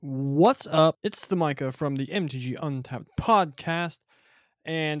What's up? It's the Micah from the MTG Untapped podcast,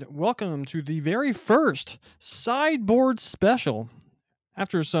 and welcome to the very first sideboard special.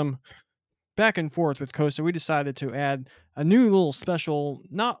 After some back and forth with Costa, we decided to add a new little special,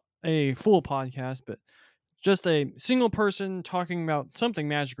 not a full podcast, but just a single person talking about something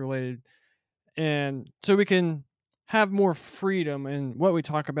Magic related, and so we can have more freedom in what we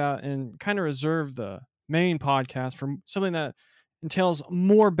talk about and kind of reserve the main podcast for something that entails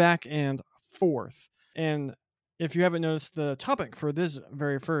more back and forth. And if you haven't noticed, the topic for this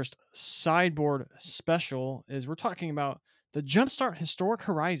very first sideboard special is we're talking about the Jumpstart Historic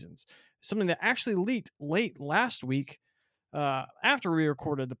Horizons, something that actually leaked late last week after we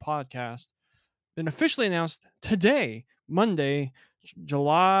recorded the podcast and officially announced today, Monday,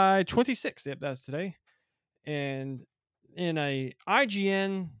 July 26th. Yep, that's today. And in a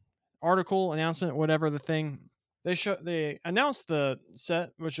IGN article, announcement, whatever the thing, they announced the set,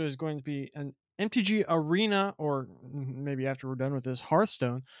 which is going to be an MTG Arena, or maybe after we're done with this,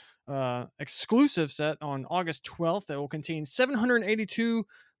 Hearthstone exclusive set on August 12th that will contain 782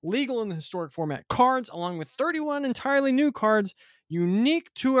 legal and historic format cards, along with 31 entirely new cards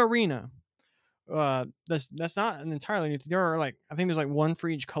unique to Arena. That's not an entirely new. There are I think there's one for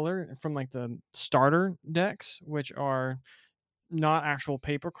each color from the starter decks, which are not actual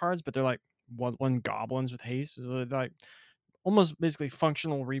paper cards, but they're one goblins with haste. So they're almost basically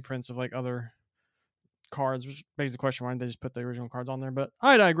functional reprints of other cards, which begs the question why didn't they just put the original cards on there. But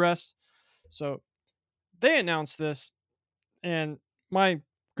I digress. So they announced this, and my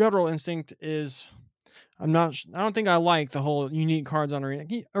guttural instinct is I don't think I like the whole unique cards on Arena.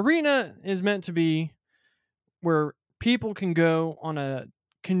 Arena is meant to be where people can go on a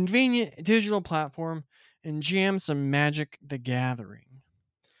convenient digital platform and jam some Magic the Gathering.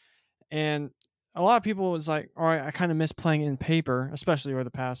 And a lot of people was like, all right, I kind of miss playing in paper, especially over the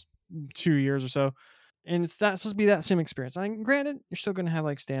past 2 years or so. And it's supposed to be that same experience. I mean, granted, you're still going to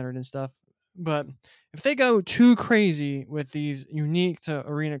have standard and stuff. But if they go too crazy with these unique to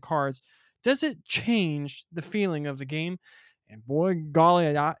Arena cards, does it change the feeling of the game? And boy,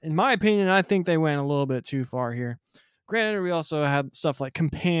 golly, in my opinion, I think they went a little bit too far here. Granted, we also had stuff like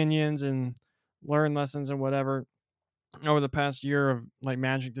companions and learn lessons and whatever over the past year of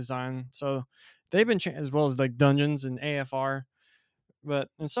Magic design. So they've been as well as dungeons and AFR,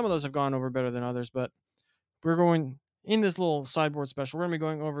 and some of those have gone over better than others. But we're going in this little sideboard special. We're going to be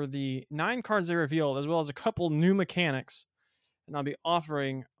going over the 9 cards they revealed, as well as a couple new mechanics, and I'll be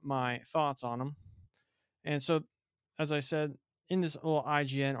offering my thoughts on them. And so, as I said, in this little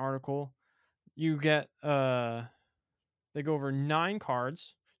IGN article, you get they go over 9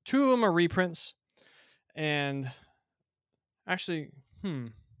 cards. 2 of them are reprints, and actually,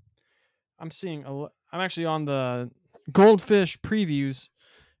 I'm actually on the Goldfish previews,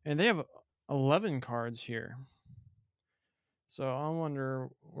 and they have 11 cards here. So I wonder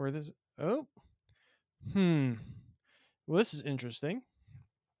where this. Oh, well, this is interesting.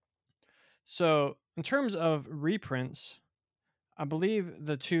 So in terms of reprints, I believe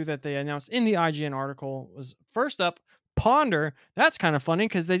the 2 that they announced in the IGN article was first up, Ponder. That's kind of funny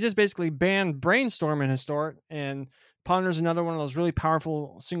because they just basically banned Brainstorm in Historic, and Ponder's another one of those really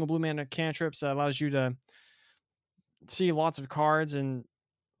powerful single blue mana cantrips that allows you to see lots of cards. And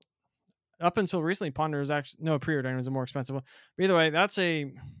up until recently, Ponder was actually Preordain was a more expensive one. But either way, that's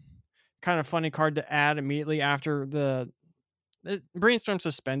a kind of funny card to add immediately after the Brainstorm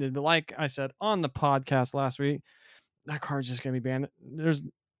suspended. But like I said on the podcast last week, that card's just going to be banned. There's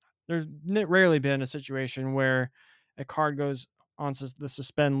rarely been a situation where a card goes on the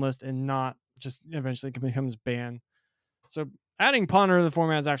suspend list and not just eventually becomes banned. So adding Ponder to the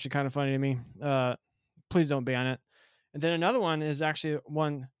format is actually kind of funny to me. Please don't ban it. And then another one is actually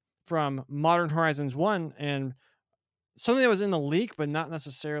one from Modern Horizons 1, and something that was in the leak, but not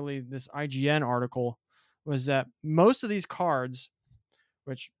necessarily this IGN article, was that most of these cards,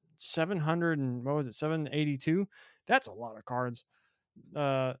 which 782, that's a lot of cards.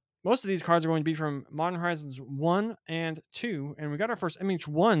 Most of these cards are going to be from Modern Horizons 1 and 2, and we got our first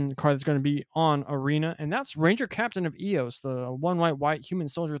MH1 card that's going to be on Arena, and that's Ranger Captain of Eos, the 1 white human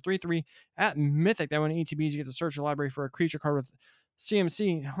soldier 3/3 at Mythic. That when ETBs, you get to search your library for a creature card with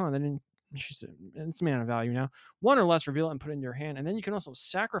CMC. It's mana value now. 1 or less, reveal it and put it into your hand, and then you can also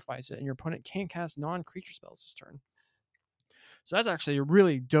sacrifice it, and your opponent can't cast non-creature spells this turn. So that's actually a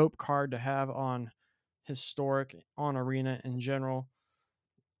really dope card to have on Historic, on Arena in general.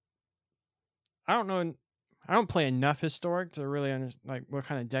 I don't know. I don't play enough Historic to really understand what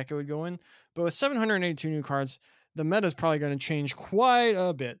kind of deck it would go in. But with 782 new cards, the meta is probably going to change quite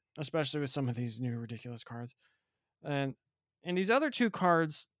a bit, especially with some of these new ridiculous cards. And these other 2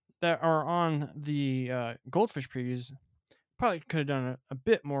 cards, that are on the Goldfish previews probably could have done a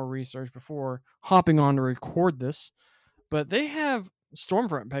bit more research before hopping on to record this, but they have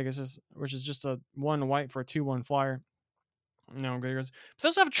Stormfront Pegasus, which is just a 1 white for a 2/1 flyer. No good. But they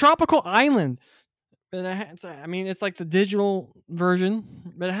also have Tropical Island. I mean, it's like the digital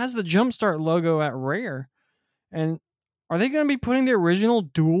version, but it has the Jumpstart logo at rare. And are they going to be putting the original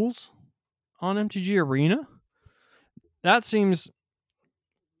duels on MTG Arena? That seems,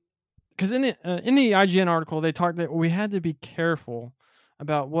 because in the IGN article they talked that we had to be careful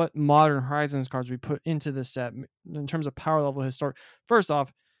about what Modern Horizons cards we put into the set in terms of power level historic. First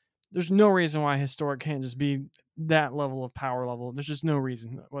off, there's no reason why historic can't just be that level of power level. There's just no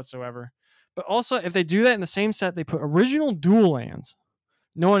reason whatsoever. But also, if they do that in the same set, they put original dual lands.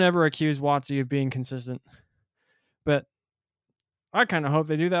 No one ever accused WotC of being consistent, but I kind of hope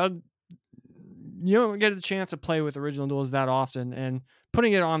they do that. You don't get a chance to play with original duels that often, and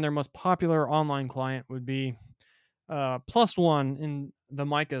putting it on their most popular online client would be +1 in the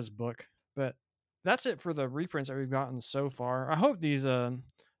Micah's book. But that's it for the reprints that we've gotten so far. I hope these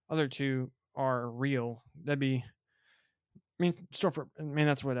other two are real. That'd be, I mean,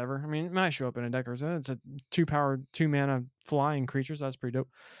 that's whatever. I mean, it might show up in a deck or so. It's a 2-power, 2-mana flying creature, so that's pretty dope.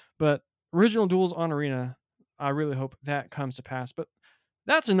 But original duels on Arena, I really hope that comes to pass. But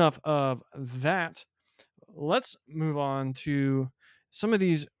that's enough of that. Let's move on to some of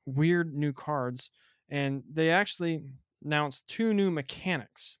these weird new cards. And they actually announced 2 new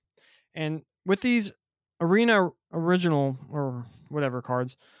mechanics. And with these Arena original or whatever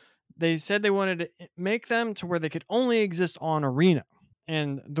cards, they said they wanted to make them to where they could only exist on Arena.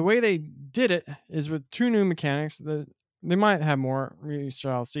 And the way they did it is with 2 new mechanics. They might have more, we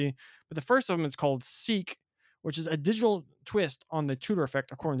shall see. But the first of them is called Seek, which is a digital twist on the tutor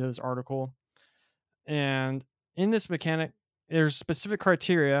effect, according to this article. And in this mechanic, there's specific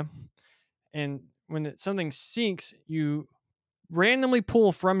criteria. And when something seeks, you randomly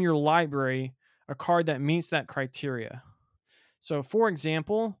pull from your library a card that meets that criteria. So, for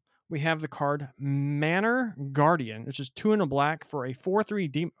example, we have the card Manor Guardian, which is 2 and a black for a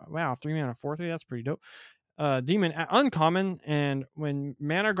 4/3 demon. Wow, 3 mana 4/3. That's pretty dope. Demon uncommon, and when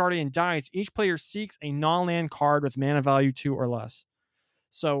Manor Guardian dies, each player seeks a non-land card with mana value 2 or less.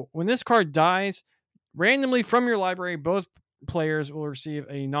 So when this card dies, randomly from your library, both players will receive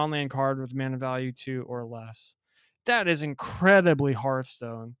a non-land card with mana value 2 or less. That is incredibly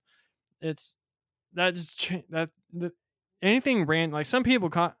Hearthstone. It's that just anything random. Like some people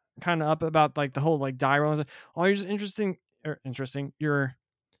kind of up about like the whole like die rolls. Oh, you're just interesting. You're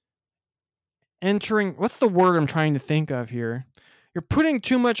entering. What's the word I'm trying to think of here? You're putting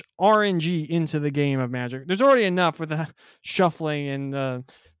too much RNG into the game of Magic. There's already enough with the shuffling and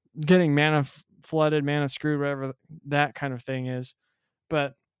getting mana flooded, mana screwed, whatever that kind of thing is.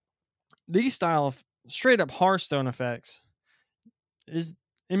 But these style of straight up Hearthstone effects is,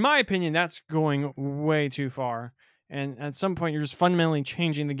 in my opinion, that's going way too far. And at some point, you're just fundamentally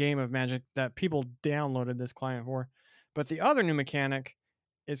changing the game of Magic that people downloaded this client for. But the other new mechanic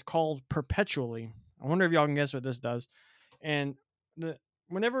is called Perpetually. I wonder if y'all can guess what this does. And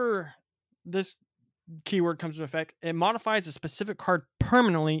whenever this keyword comes into effect, it modifies a specific card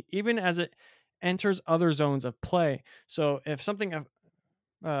permanently, even as it enters other zones of play. So if something,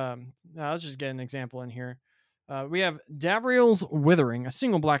 let's just get an example in here. We have Davriel's Withering, a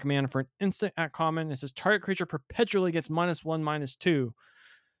single black mana for an instant at common. It says target creature perpetually gets -1/-2.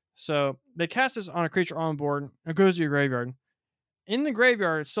 So they cast this on a creature on board. It goes to your graveyard. In the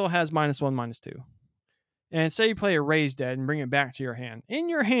graveyard, it still has -1/-2. And say you play a Raise Dead and bring it back to your hand. In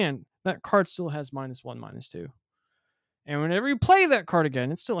your hand, that card still has -1/-2. And whenever you play that card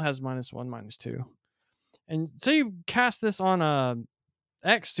again, it still has -1/-2. And so you cast this on a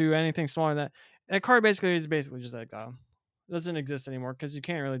X to anything smaller than that. That card basically is just exile. It doesn't exist anymore because you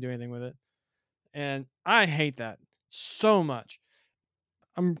can't really do anything with it. And I hate that so much.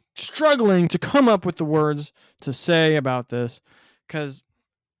 I'm struggling to come up with the words to say about this because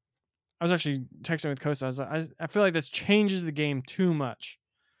I was actually texting with Kosa. I feel like this changes the game too much.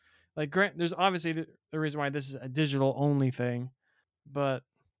 Like, there's obviously the reason why this is a digital only thing, but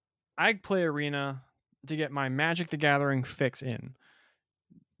I play Arena to get my Magic the Gathering fix in.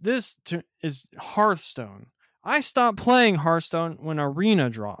 This is Hearthstone. I stopped playing Hearthstone when Arena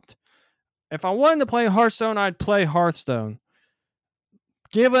dropped. If I wanted to play Hearthstone, I'd play Hearthstone.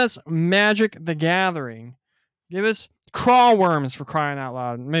 Give us Magic the Gathering. Give us Crawl Worms, for crying out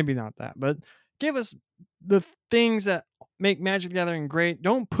loud. Maybe not that, but give us the things that make Magic the Gathering great.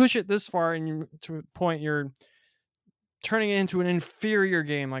 Don't push it this far and to a point you're turning it into an inferior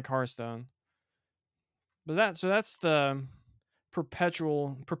game like Hearthstone. But that's the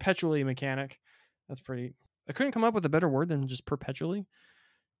perpetually mechanic. That's pretty. I couldn't come up with a better word than just perpetually.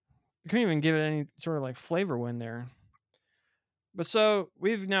 I couldn't even give it any sort of like flavor when there. But so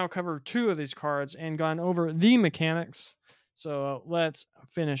we've now covered 2 of these cards and gone over the mechanics. So let's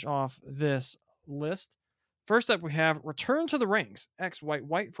finish off this list. First up, we have Return to the Ranks. X white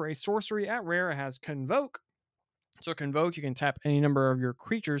white for a sorcery at rare. It has Convoke. So Convoke, you can tap any number of your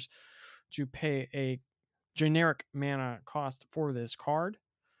creatures to pay a generic mana cost for this card.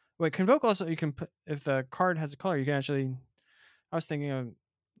 Wait, Convoke also, you can put, if the card has a color, you can actually, I was thinking of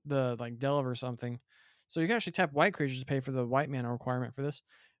the like Delve or something. So you can actually tap white creatures to pay for the white mana requirement for this.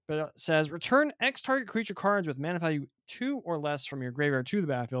 But it says return X target creature cards with mana value 2 or less from your graveyard to the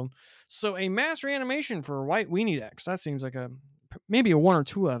battlefield. So a mass reanimation for white, we need X. That seems like maybe a 1 or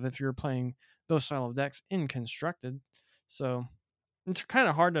 2 of if you're playing those style of decks in Constructed. So it's kind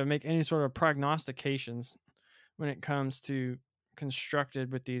of hard to make any sort of prognostications when it comes to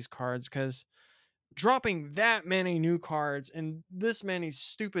Constructed with these cards, because dropping that many new cards and this many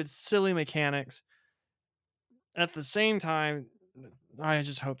stupid, silly mechanics at the same time, I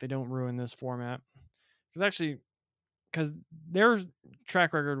just hope they don't ruin this format. Because their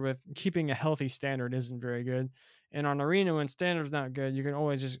track record with keeping a healthy standard isn't very good. And on Arena, when standard's not good, you can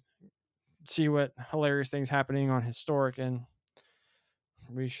always just see what hilarious things happening on Historic, and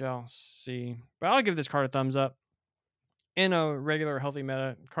we shall see. But I'll give this card a thumbs up. In a regular healthy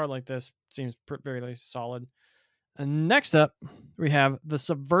meta, card like this seems very solid. And next up, we have the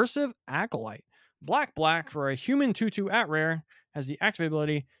Subversive Acolyte. Black for a human 2/2 at rare. Has the activate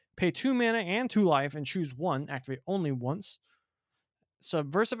ability, pay 2 mana and 2 life and choose 1. Activate only once.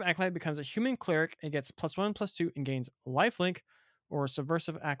 Subversive Acolyte becomes a human cleric. It gets +1/+2 and gains lifelink. Or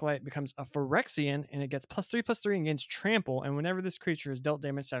Subversive Acolyte becomes a Phyrexian and it gets +3/+3 and gains trample. And whenever this creature is dealt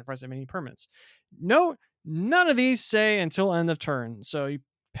damage, sacrifice many permanents. No, none of these say until end of turn. So you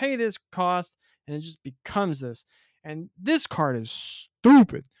pay this cost and it just becomes this. And this card is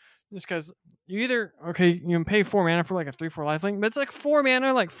stupid. Just because you can pay 4 mana for like a 3/4 lifelink, but it's like 4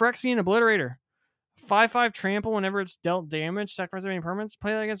 mana like Phyrexian Obliterator. 5/5 trample whenever it's dealt damage, sacrifice any permanents.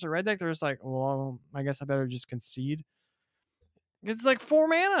 Play that against a red deck, they're just like, well, I guess I better just concede. It's like 4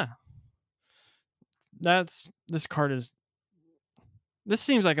 mana. This card is. This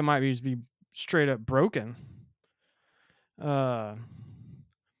seems like it might just be straight up broken. Yeah,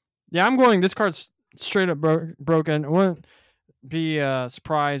 I'm going. This card's straight up broken. I wouldn't be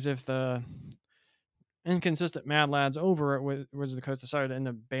surprised if the inconsistent Mad Lads over at Wizards of the Coast decided to end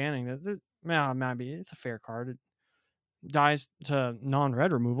up banning this. Maybe it's a fair card. It dies to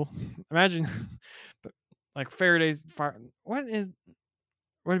non-red removal. Imagine, but like Faraday's fire. Would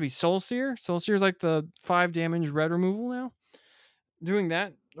it be Soul Seer? Soul Seer is like the 5 damage red removal now. Doing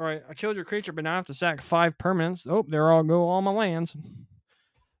that, all right, I killed your creature, but now I have to sack 5 permanents. Oh, there all my lands.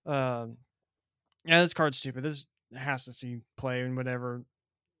 Yeah, this card's stupid. This has to see play in whatever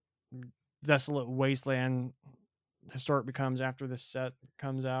Desolate Wasteland Historic becomes after this set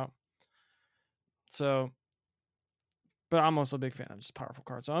comes out. So, but I'm also a big fan of just powerful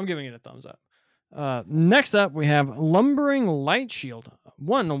cards, so I'm giving it a thumbs up. Next up, we have Lumbering Lightshield.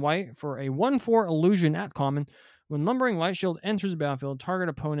 1 white for a 1/4 illusion at common. When Lumbering Lightshield enters the battlefield, target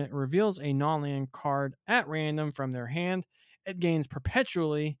opponent reveals a non-land card at random from their hand. It gains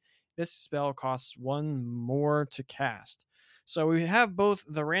perpetually. This spell costs 1 more to cast. So we have both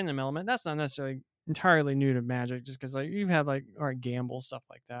the random element. That's not necessarily entirely new to Magic, just because you've had Gamble, stuff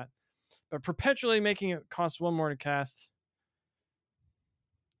like that. But perpetually making it cost 1 more to cast.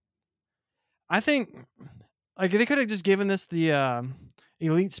 I think they could have just given this the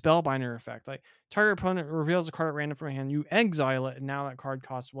Elite Spellbinder effect. Like, target opponent reveals a card at random from a hand, you exile it, and now that card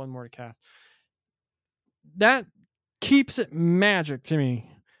costs 1 more to cast. That keeps it Magic to me.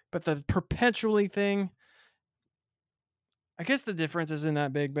 But the perpetually thing, I guess the difference isn't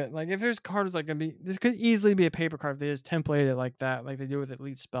that big. But if there's cards this could easily be a paper card if they just template it like that, like they do with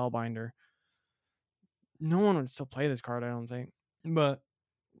Elite Spellbinder. No one would still play this card, I don't think. But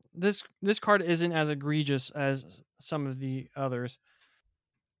this card isn't as egregious as some of the others.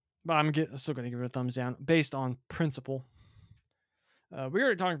 But I'm still going to give it a thumbs down based on principle. We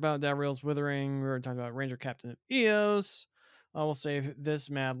already talked about Davriel's Withering. We already talked about Ranger Captain of Eos. We'll save this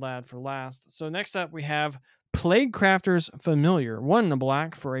Mad Lad for last. So next up, we have Plaguecrafter's Familiar. 1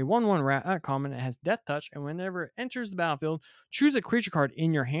 black for a 1/1 rat at common. It has Death Touch, and whenever it enters the battlefield, choose a creature card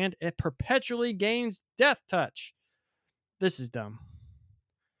in your hand. It perpetually gains Death Touch. This is dumb.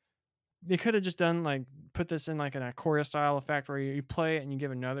 They could have just done put this in an Ikoria style effect where you play it and you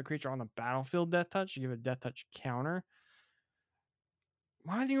give another creature on the battlefield Death Touch. You give a Death Touch counter.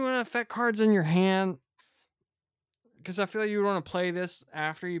 Why do you want to affect cards in your hand? because I feel like you want to play this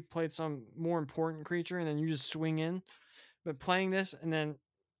after you played some more important creature, and then you just swing in. But playing this and then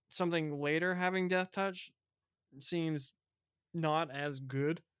something later having Death Touch seems not as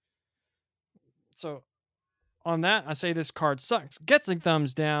good. So on that, I say this card sucks. Gets a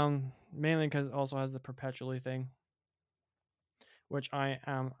thumbs down, mainly because it also has the perpetually thing, which I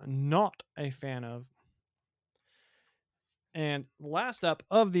am not a fan of. And last up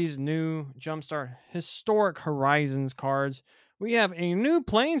of these new Jumpstart Historic Horizons cards, we have a new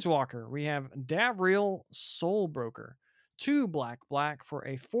Planeswalker. We have Davriel Soulbroker. 2 black for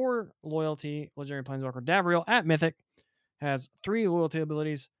a 4 loyalty legendary Planeswalker. Davriel at Mythic has 3 loyalty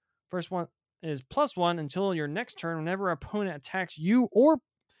abilities. First one is +1 until your next turn. Whenever an opponent attacks you or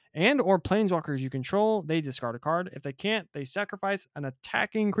Planeswalkers you control, they discard a card. If they can't, they sacrifice an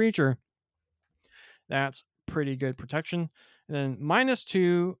attacking creature. That's pretty good protection. And then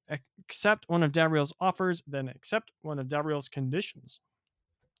 -2, accept one of Davriel's offers, then accept one of Davriel's conditions.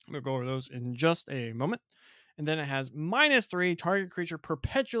 We'll go over those in just a moment. And then it has -3, target creature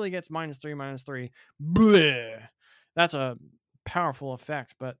perpetually gets -3/-3. Bleh. That's a powerful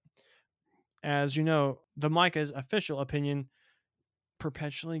effect, but as you know, the Micah's official opinion,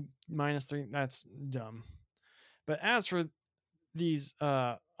 perpetually -3, that's dumb. But as for these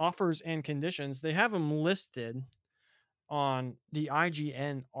offers and conditions, they have them listed on the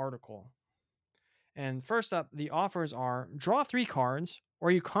IGN article. And first up, the offers are draw 3 cards, or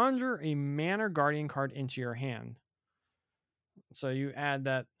you conjure a Manor Guardian card into your hand. So you add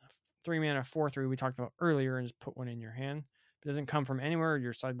that 3 mana 4/3 we talked about earlier and just put one in your hand. It doesn't come from anywhere,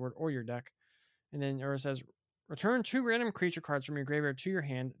 your sideboard or your deck. And then it says return 2 random creature cards from your graveyard to your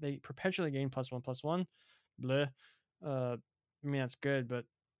hand. They perpetually gain +1/+1. Bleh. I mean, that's good, but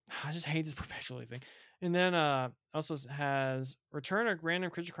I just hate this perpetually thing. And then also has return a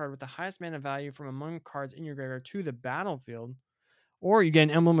random creature card with the highest mana value from among cards in your graveyard to the battlefield. Or you get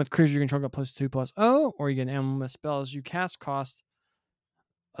an emblem with creature you control got +2/+0, or you get an emblem with spells you cast cost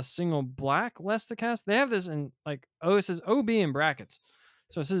a single black less to cast. They have this in like, it says OB in brackets.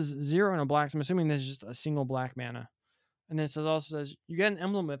 So it says 0 and a black. So I'm assuming this is just a single black mana. And then it also says you get an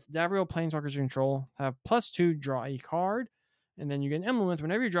emblem with Davriel Planeswalkers you control, have +2, draw a card. And then you get an emblem with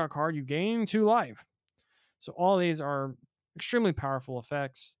whenever you draw a card, you gain 2 life. So all these are extremely powerful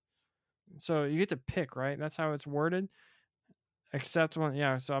effects. So you get to pick, right? That's how it's worded. Except one,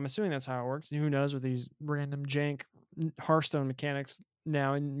 yeah. So I'm assuming that's how it works. Who knows with these random jank Hearthstone mechanics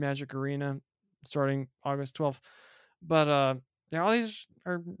now in Magic Arena starting August 12th. But yeah, all these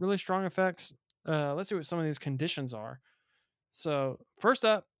are really strong effects. Let's see what some of these conditions are. So first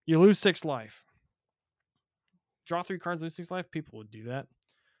up, you lose 6 life. Draw 3 cards, lose 6 life. People would do that.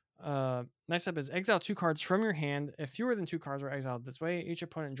 Next up is exile 2 cards from your hand. If fewer than 2 cards are exiled this way, each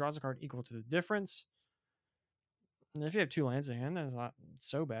opponent draws a card equal to the difference. And if you have 2 lands in hand, that's not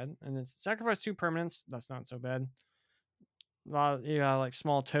so bad. And then sacrifice 2 permanents. That's not so bad. A lot of, like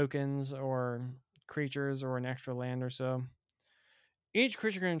small tokens or creatures or an extra land or so. Each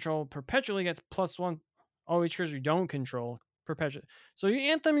creature you control perpetually gets +1. Oh, each creature you don't control perpetually. So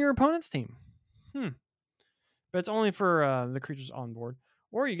you anthem your opponent's team. But it's only for the creatures on board.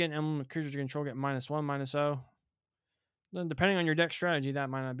 Or you get an emblem with creatures you control get -1/-0. Then depending on your deck strategy, that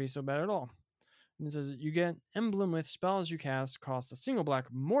might not be so bad at all. And it says you get an emblem with spells you cast cost a single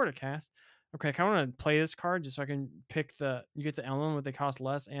black more to cast. Okay, I kind of want to play this card just so I can pick you get the emblem with they cost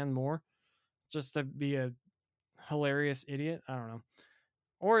less and more. Just to be a hilarious idiot. I don't know.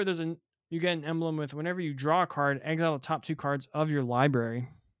 Or you get an emblem with whenever you draw a card, exile the top 2 cards of your library.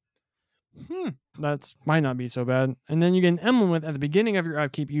 That might not be so bad. And then you get an emblem with at the beginning of your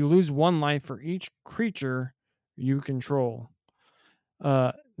upkeep, you lose 1 life for each creature you control.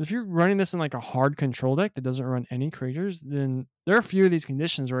 If you're running this in like a hard control deck that doesn't run any creatures, then there are a few of these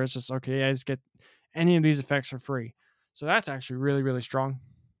conditions where it's just okay, I just get any of these effects for free. So that's actually really, really strong.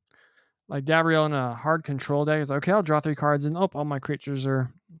 Like Davriel in a hard control deck is like, okay, I'll draw 3 cards and all my creatures are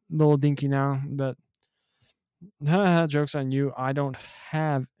a little dinky now. But joke's on you. I don't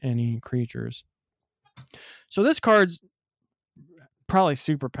have any creatures. So this card's probably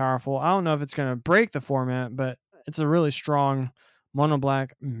super powerful. I don't know if it's going to break the format, but it's a really strong mono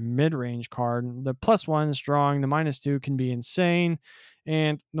black mid-range card. The +1 is strong. The -2 can be insane.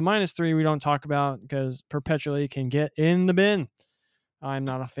 And the -3 we don't talk about because perpetually can get in the bin. I'm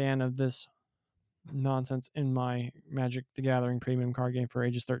not a fan of this nonsense in my Magic the Gathering premium card game for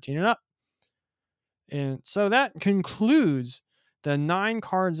ages 13 and up. And so that concludes the 9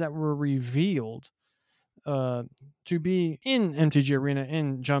 cards that were revealed to be in MTG Arena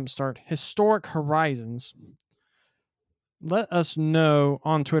in Jumpstart Historic Horizons. let us know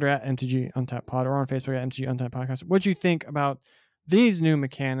on Twitter at MTG Untapped Pod or on Facebook at MTG Untapped Podcast what you think about these new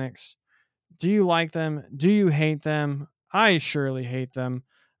mechanics. Do you like them? Do you hate them? I surely hate them.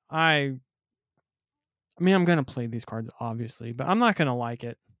 I mean, I'm going to play these cards, obviously, but I'm not going to like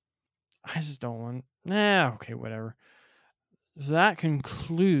it. I just don't want... okay, whatever. So that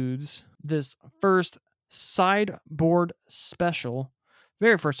concludes this first sideboard special.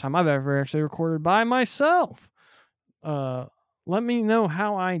 Very first time I've ever actually recorded by myself. Let me know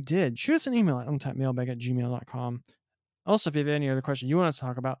how I did. Shoot us an email at untappedmailbag@gmail.com. Also, if you have any other question you want us to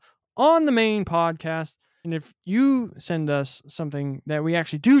talk about on the main podcast, and if you send us something that we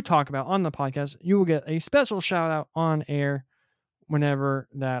actually do talk about on the podcast, you will get a special shout out on air whenever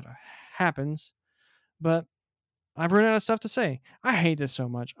that happens. But I've run out of stuff to say. I hate this so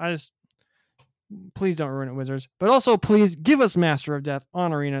much. Please don't ruin it, Wizards. But also, please give us Master of Death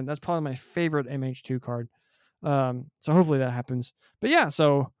on Arena. That's probably my favorite MH2 card. So hopefully that happens. But yeah,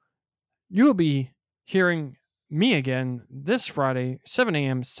 so you will be hearing me again this Friday, 7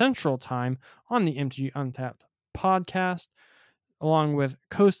 a.m. Central Time on the MTG Untapped podcast, along with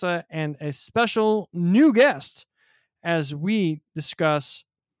Costa and a special new guest as we discuss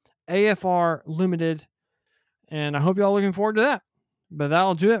AFR Limited. And I hope y'all looking forward to that. But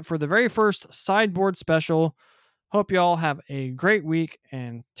that'll do it for the very first sideboard special. Hope y'all have a great week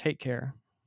and take care.